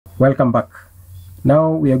Welcome back.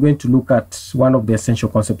 Now we are going to look at one of the essential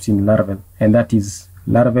concepts in Laravel, and that is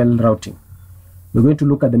Laravel routing. We're going to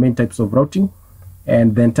look at the main types of routing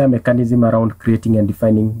and the entire mechanism around creating and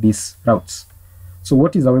defining these routes. So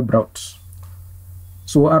what is a web route?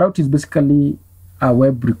 So a route is basically a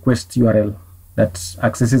web request URL that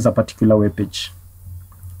accesses a particular web page.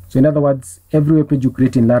 So in other words, every web page you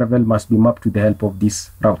create in Laravel must be mapped with the help of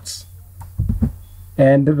these routes.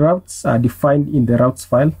 And the routes are defined in the routes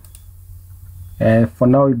file. For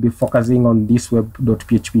now, we'll be focusing on this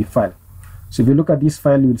web.php file. So if you look at this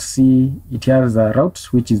file, you'll see it has a route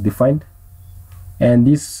which is defined, and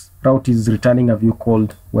this route is returning a view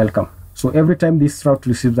called welcome. So every time this route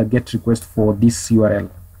receives a GET request for this URL,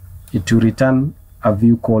 it will return a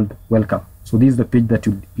view called welcome. So this is the page that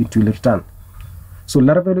it will return. So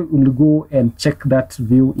Laravel will go and check that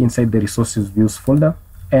view inside the resources views folder,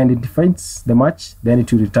 and it defines the match, then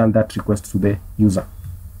it will return that request to the user.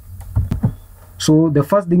 So the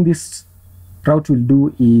first thing this route will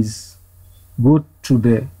do is go to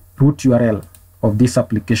the root URL of this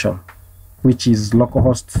application, which is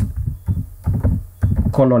localhost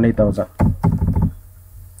 :8000,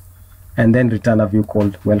 and then return a view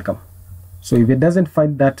called welcome. So if it doesn't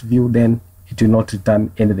find that view, then it will not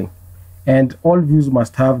return anything. And all views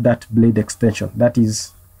must have that blade extension, that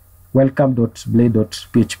is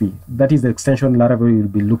welcome.blade.php. That is the extension Laravel will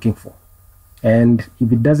be looking for. And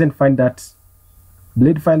if it doesn't find that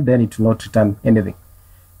blade file, then it will not return anything.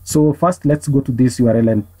 So first, let's go to this URL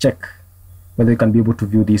and check whether you can be able to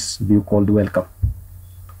view this view called welcome.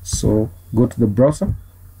 So go to the browser,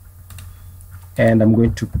 and I'm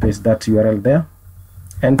going to paste that URL there,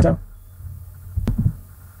 enter.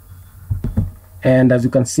 And as you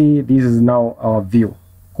can see, this is now our view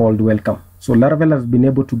called welcome. So Laravel has been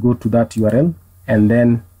able to go to that URL and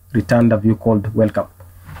then return the view called welcome.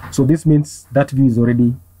 So this means that view is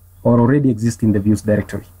already exists in the views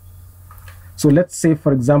directory. So let's say,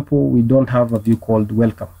 for example, we don't have a view called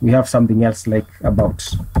welcome. We have something else like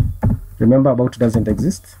about. Remember, about doesn't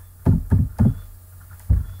exist.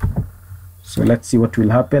 So let's see what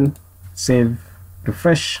will happen. Save,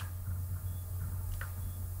 refresh.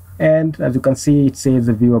 And as you can see, it says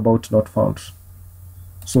the view about not found.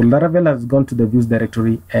 So Laravel has gone to the views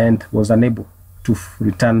directory and was unable to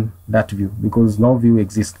return that view because no view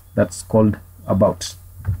exists that's called about.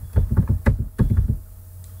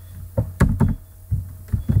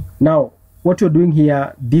 Now, what you're doing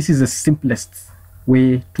here, this is the simplest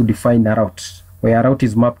way to define a route, where a route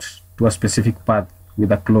is mapped to a specific path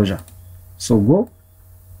with a closure. So go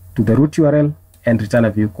to the root URL and return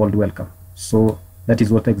a view called welcome. So that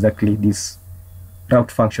is what exactly this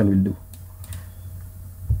route function will do.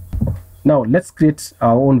 Now let's create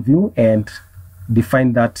our own view and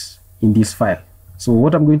define that in this file. So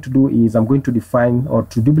what I'm going to do is I'm going to define or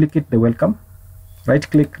to duplicate the welcome. Right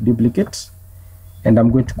click, duplicate, and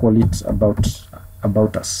I'm going to call it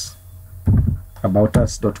about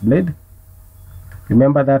us.blade.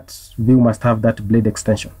 Remember that view must have that blade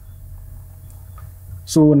extension.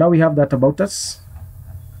 So now we have that about us.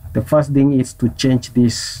 The first thing is to change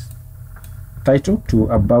this title to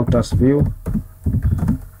about us view,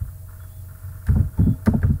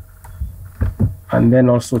 and then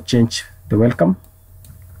also change the welcome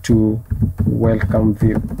to welcome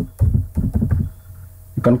view.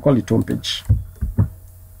 You can call it homepage.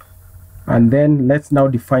 And then let's now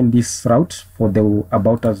define this route for the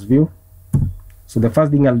about us view. So the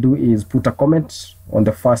first thing I'll do is put a comment on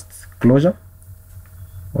the first closure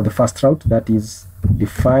or the first route, that is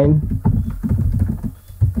define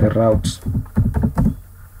the route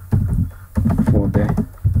for the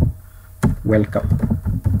welcome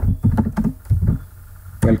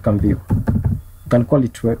view. You can call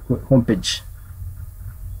it homepage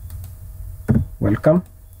welcome,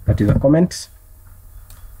 that is a comment,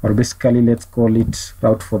 or basically let's call it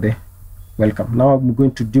route for the welcome. Now I'm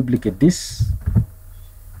going to duplicate this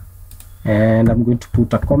and I'm going to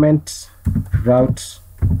put a comment route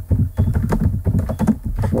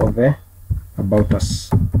for the about us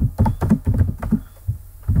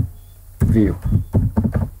view,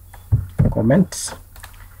 comment.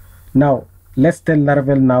 Now let's tell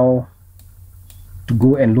Laravel now to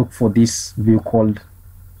go and look for this view called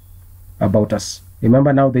about us.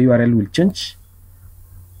 Remember, now the URL will change,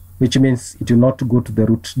 which means it will not go to the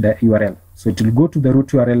root URL. So it will go to the root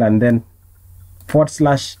URL and then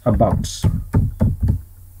 /about.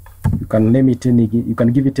 You can name it you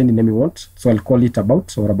can give it any name you want. So I'll call it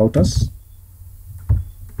about or about us.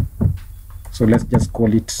 So let's just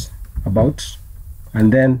call it about,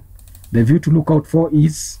 and then the view to look out for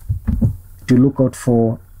is to look out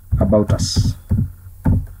for about us.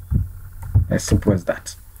 As simple as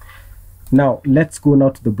that. Now let's go now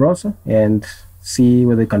to the browser and see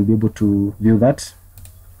whether you can be able to view that.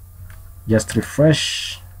 Just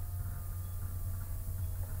refresh.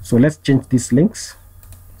 So let's change these links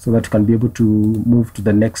so that you can be able to move to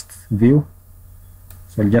the next view.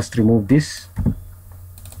 So I'll just remove this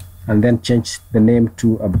and then change the name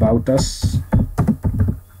to About Us.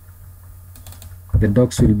 The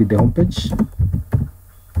docs will be the homepage,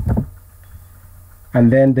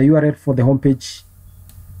 and then the URL for the homepage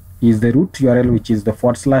is the root URL, which is the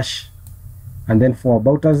 /, and then for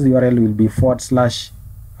About Us, the URL will be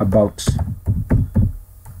 /about.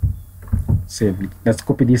 Save. Let's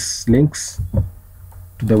copy these links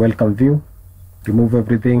to the welcome view, remove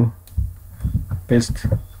everything, paste,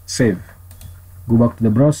 save. Go back to the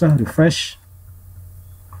browser, refresh.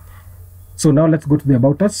 So now let's go to the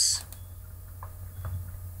About Us,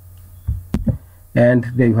 and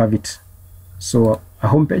there you have it. So a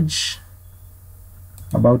homepage,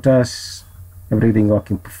 About Us, everything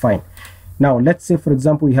working fine. Now let's say, for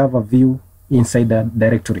example, we have a view inside the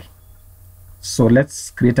directory. So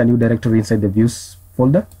let's create a new directory inside the views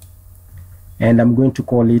folder, and I'm going to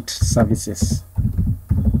call it services.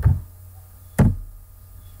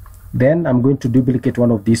 Then I'm going to duplicate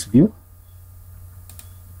one of these view,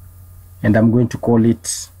 and I'm going to call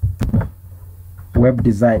it web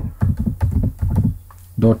design.blade.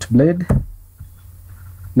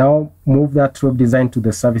 Now move that web design to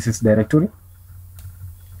the services directory,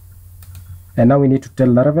 and now we need to tell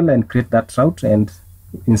Laravel and create that route and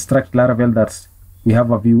instruct Laravel that we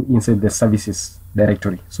have a view inside the services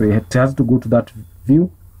directory. So it has to go to that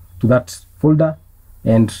view, to that folder,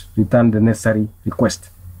 and return the necessary request.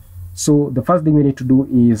 So the first thing we need to do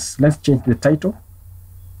is, let's change the title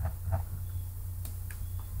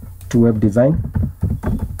to web design,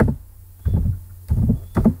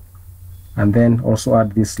 and then also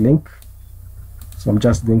add this link. So I'm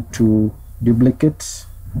just going to duplicate,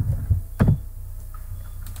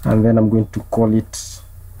 and then I'm going to call it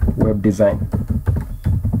web design,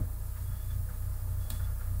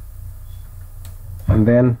 and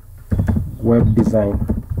then web design.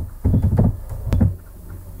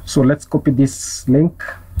 So let's copy this link,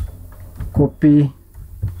 copy,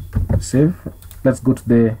 save. Let's go to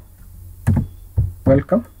the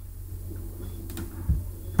welcome,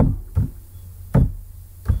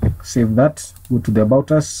 save that, go to the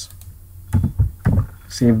About Us,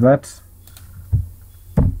 save that.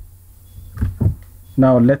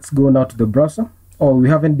 Now let's go now to the browser. Oh, we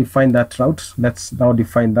haven't defined that route. Let's now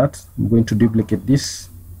define that. I'm going to duplicate this,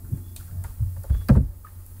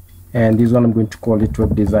 and this one I'm going to call it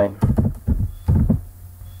web design.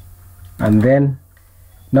 And then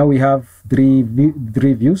now we have three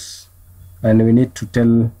views, and we need to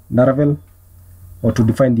tell Laravel or to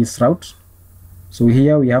define this route. So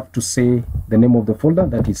here we have to say the name of the folder,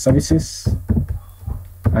 that is services,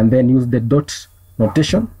 and then use the dot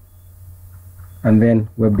notation, and then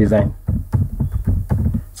web design.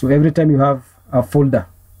 So every time you have a folder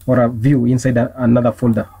or a view inside another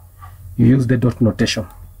folder, you use the dot notation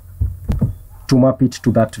to map it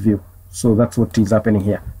to that view. So that's what is happening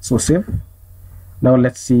here. So save. Now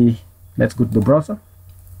let's see, let's go to the browser.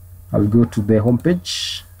 I'll go to the home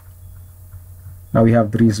page. Now we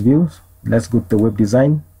have these views. Let's go to the web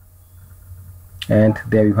design, and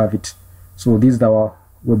there you have it. So this is our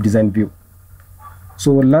web design view.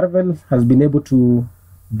 So Laravel has been able to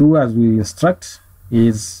do as we instruct,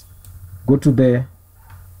 is go to the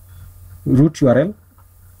root URL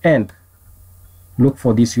and look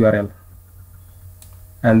for this URL,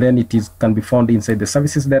 and then it can be found inside the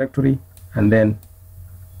services directory, and then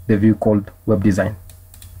the view called web design.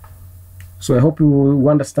 So I hope you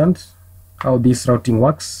understand how this routing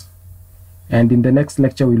works, and in the next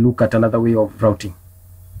lecture we'll look at another way of routing.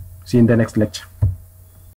 See you in the next lecture.